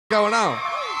going on?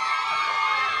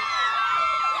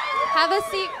 Have a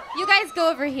seat. You guys go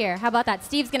over here. How about that?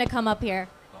 Steve's gonna come up here.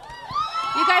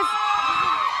 You guys.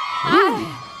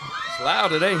 It's loud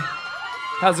today.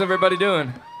 How's everybody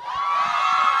doing?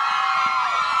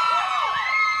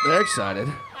 They're excited.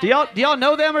 Do y'all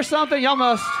know them or something? Y'all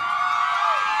must.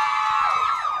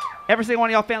 Every single one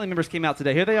of y'all family members came out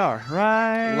today. Here they are,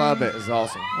 right? Love it. It's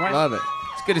awesome. Right. Love it.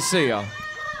 It's good to see y'all.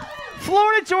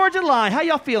 Florida Georgia line. How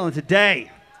y'all feeling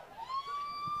today?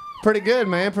 Pretty good,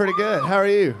 man. Pretty good. How are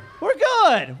you? We're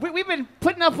good. We've been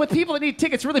putting up with people that need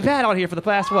tickets really bad out here for the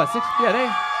past, what, 6?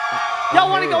 Yeah,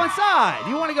 y'all want to go inside.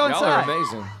 You want to go inside. Y'all are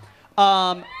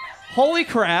amazing. Holy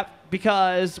crap,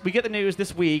 because we get the news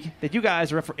this week that you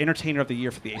guys are up for Entertainer of the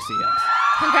Year for the ACMs.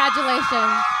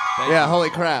 Congratulations. Yeah, holy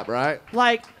crap, right?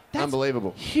 Like, that's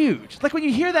unbelievable. Huge. Like, when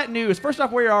you hear that news, first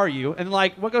off, where are you? And,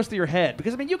 like, what goes through your head?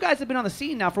 Because, I mean, you guys have been on the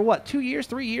scene now for, what, 2 years,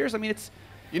 3 years? I mean, it's...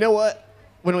 You know what?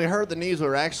 When we heard the news, we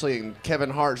were actually in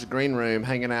Kevin Hart's green room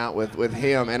hanging out with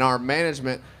him, and our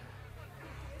management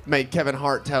made Kevin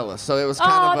Hart tell us. So it was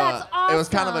kind awesome. It was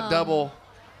kind of a double.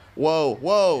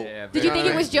 Whoa. Yeah, Did you think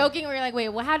it was joking? Or were you like, wait,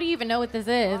 well, how do you even know what this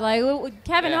is? Like,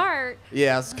 Kevin Hart.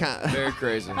 Yeah, it's kind of very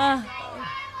crazy.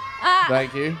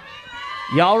 Thank you.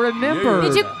 Y'all remember?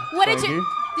 Did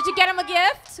you get him a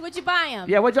gift? What'd you buy him?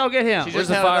 Yeah, what'd y'all get him? Where's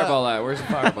the fireball at? Where's the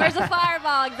fireball? Where's the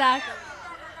fireball exactly?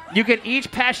 You can each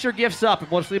pass your gifts up,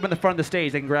 and we'll just leave them in the front of the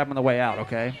stage. They can grab them on the way out,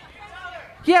 okay?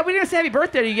 Yeah, we didn't say happy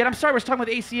birthday to you yet. I'm sorry, we're talking about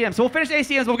ACM. So we'll finish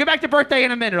ACMs. We'll get back to birthday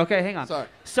in a minute, okay? Hang on. Sorry.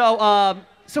 But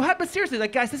seriously,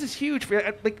 like, guys, this is huge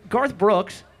for like Garth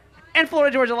Brooks and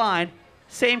Florida Georgia Line,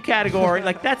 same category.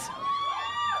 Like, that's...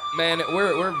 Man,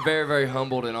 we're very, very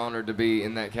humbled and honored to be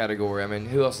in that category. I mean,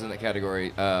 who else is in that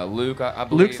category? Luke, I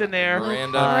believe. Luke's in there.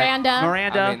 Miranda.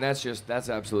 I mean, that's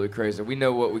absolutely crazy. We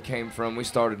know what we came from. We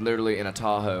started literally in a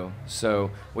Tahoe.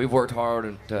 So we've worked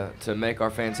hard to make our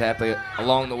fans happy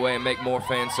along the way and make more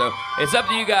fans. So it's up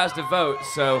to you guys to vote.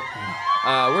 So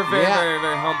we're very, very,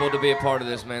 very humbled to be a part of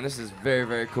this, man. This is very,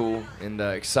 very cool and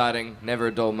exciting. Never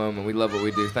a dull moment. We love what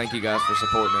we do. Thank you guys for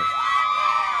supporting it.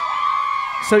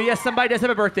 So, yes, somebody does have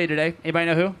a birthday today. Anybody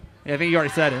know who? Yeah, I think you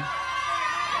already said it.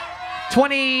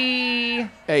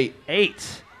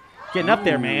 28. Getting up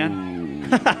there, man.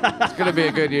 It's going to be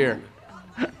a good year.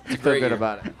 It's a great year.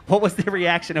 About it. What was the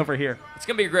reaction over here? It's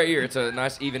going to be a great year. It's a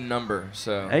nice, even number.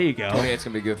 So there you go. 28's going to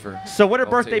be good for... So what are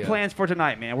birthday plans for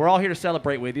tonight, man? We're all here to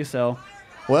celebrate with you, so...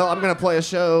 Well, I'm going to play a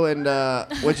show, and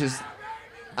which is...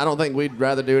 I don't think we'd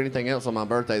rather do anything else on my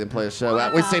birthday than play a show.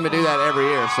 We seem to do that every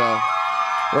year, so...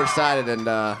 We're excited, and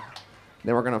then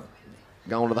we're going to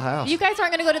go into the house. You guys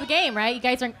aren't going to go to the game, right? You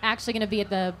guys aren't actually going to be at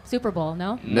the Super Bowl,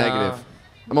 no? Negative.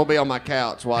 I'm going to be on my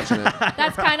couch watching it.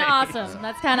 That's kind of awesome.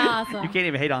 That's kind of awesome. You can't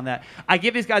even hate on that. I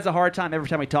give these guys a hard time every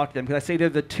time we talk to them because I say they're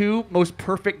the two most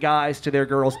perfect guys to their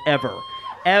girls ever.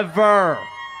 Ever.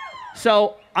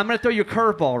 So I'm going to throw you a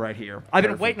curveball right here. I've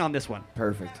been waiting on this one.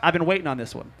 Perfect. I've been waiting on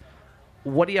this one.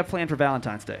 What do you have planned for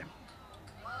Valentine's Day?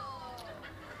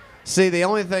 See, the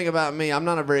only thing about me, I'm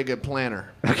not a very good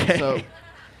planner. Okay. So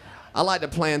I like to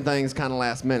plan things kind of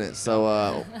last minute.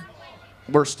 So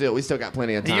we still got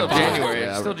plenty of time. Still January.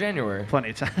 It's still January. Plenty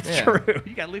of time. That's true.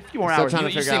 You got a few more hours.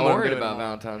 You seem worried about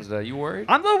Valentine's Day. You worried?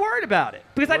 I'm a little worried about it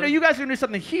because I know you guys are gonna do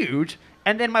something huge,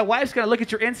 and then my wife's gonna look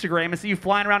at your Instagram and see you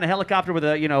flying around in a helicopter with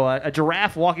a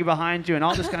giraffe walking behind you and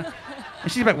all this kind of.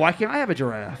 And she's like, "Why can't I have a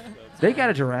giraffe? They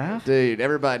got a giraffe." Dude,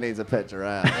 everybody needs a pet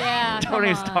giraffe. Yeah. Don't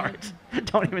even start.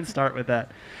 Don't even start with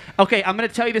that. Okay, I'm gonna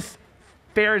tell you this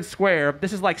fair and square.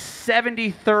 This is like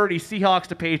 70-30 Seahawks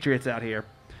to Patriots out here.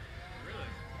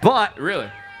 But really,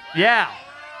 yeah,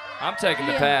 I'm taking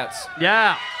the Pats.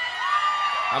 Yeah,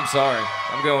 I'm sorry.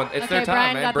 I'm going. It's their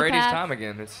time, Brian man. Brady's time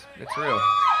again. It's real.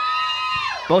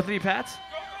 Both of you Pats?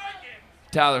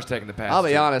 Tyler's taking the Pats. I'll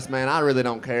be honest, man. I really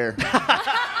don't care.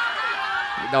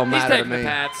 It don't matter to He's taking me. the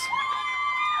Pats.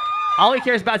 All he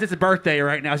cares about is it's a birthday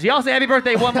right now. So y'all say happy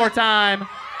birthday one more time.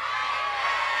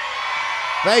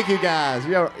 Thank you, guys.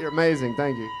 You're amazing.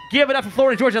 Thank you. Give it up for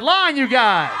Florida Georgia Line, you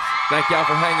guys. Thank y'all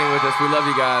for hanging with us. We love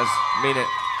you guys. Mean it.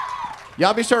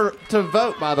 Y'all be sure to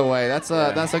vote, by the way. That's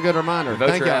a good reminder. Vote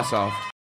Thank your y'all. ass off.